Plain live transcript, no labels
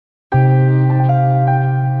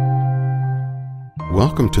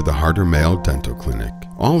Welcome to the Mehl Dental Clinic.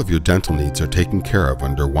 All of your dental needs are taken care of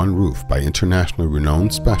under one roof by internationally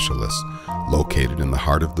renowned specialists located in the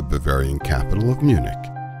heart of the Bavarian capital of Munich.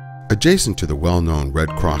 Adjacent to the well-known Red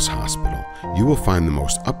Cross Hospital, you will find the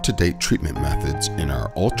most up-to-date treatment methods in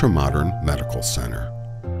our ultra-modern medical center,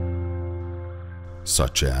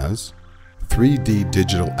 such as 3D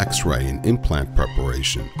digital X-ray and implant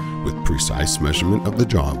preparation with precise measurement of the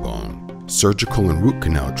jawbone. Surgical and root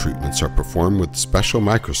canal treatments are performed with special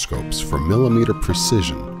microscopes for millimeter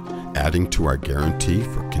precision, adding to our guarantee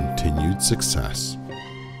for continued success.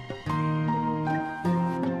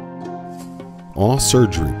 All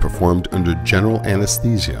surgery performed under general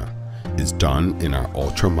anesthesia is done in our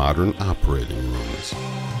ultra-modern operating rooms.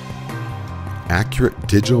 Accurate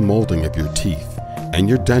digital molding of your teeth and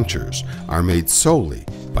your dentures are made solely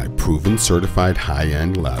by proven certified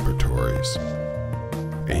high-end laboratories.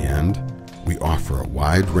 And we offer a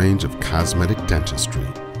wide range of cosmetic dentistry,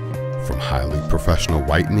 from highly professional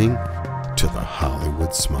whitening to the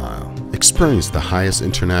Hollywood smile. Experience the highest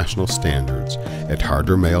international standards at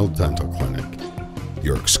Mehl Dental Clinic,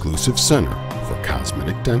 your exclusive center for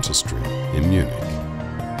cosmetic dentistry in Munich.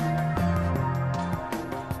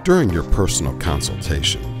 During your personal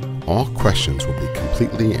consultation, all questions will be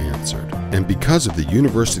completely answered, and because of the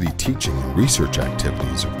university teaching and research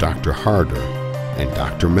activities of Dr. Harder and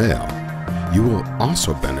Dr. Mehl, you will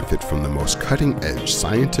also benefit from the most cutting-edge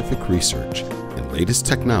scientific research and latest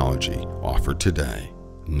technology offered today.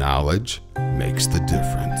 Knowledge makes the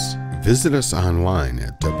difference. Visit us online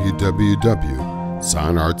at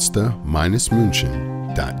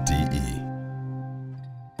www.zahnärzte-münchen.de.